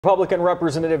Republican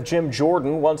Representative Jim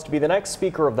Jordan wants to be the next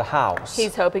Speaker of the House.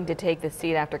 He's hoping to take the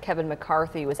seat after Kevin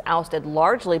McCarthy was ousted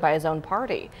largely by his own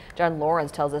party. John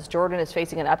Lawrence tells us Jordan is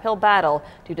facing an uphill battle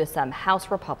due to some House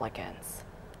Republicans.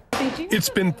 It's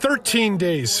been 13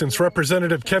 days since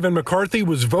Representative Kevin McCarthy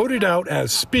was voted out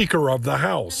as Speaker of the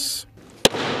House,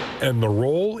 and the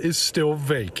role is still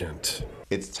vacant.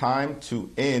 It's time to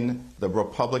end the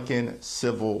Republican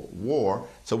Civil War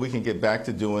so we can get back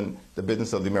to doing the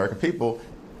business of the American people.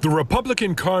 The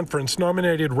Republican conference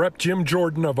nominated Rep. Jim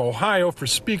Jordan of Ohio for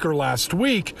Speaker last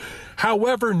week.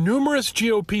 However, numerous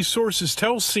GOP sources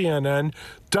tell CNN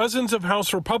dozens of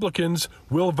House Republicans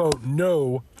will vote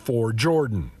no for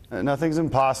Jordan. Nothing's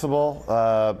impossible,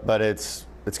 but it's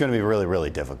going to be really,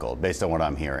 really difficult based on what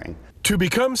I'm hearing. To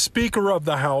become Speaker of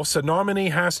the House, a nominee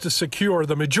has to secure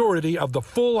the majority of the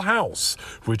full House,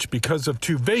 which, because of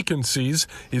two vacancies,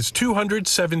 is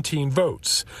 217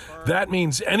 votes. That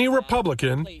means any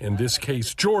Republican, in this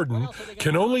case Jordan,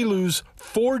 can only lose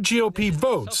 4 GOP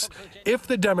votes if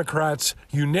the Democrats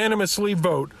unanimously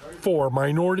vote for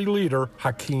Minority Leader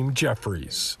Hakeem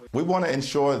Jeffries. We want to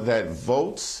ensure that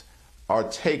votes are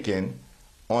taken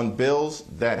on bills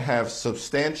that have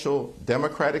substantial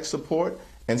Democratic support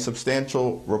and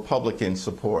substantial Republican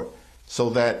support so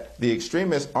that the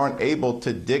extremists aren't able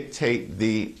to dictate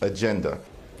the agenda.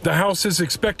 The House is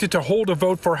expected to hold a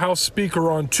vote for House Speaker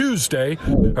on Tuesday,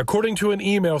 according to an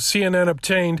email CNN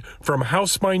obtained from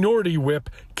House Minority Whip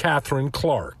Catherine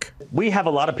Clark. We have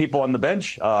a lot of people on the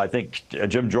bench. I think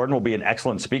Jim Jordan will be an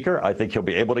excellent speaker. I think he'll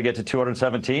be able to get to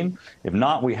 217. If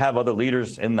not, we have other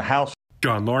leaders in the House.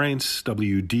 John Lawrence,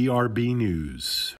 WDRB News.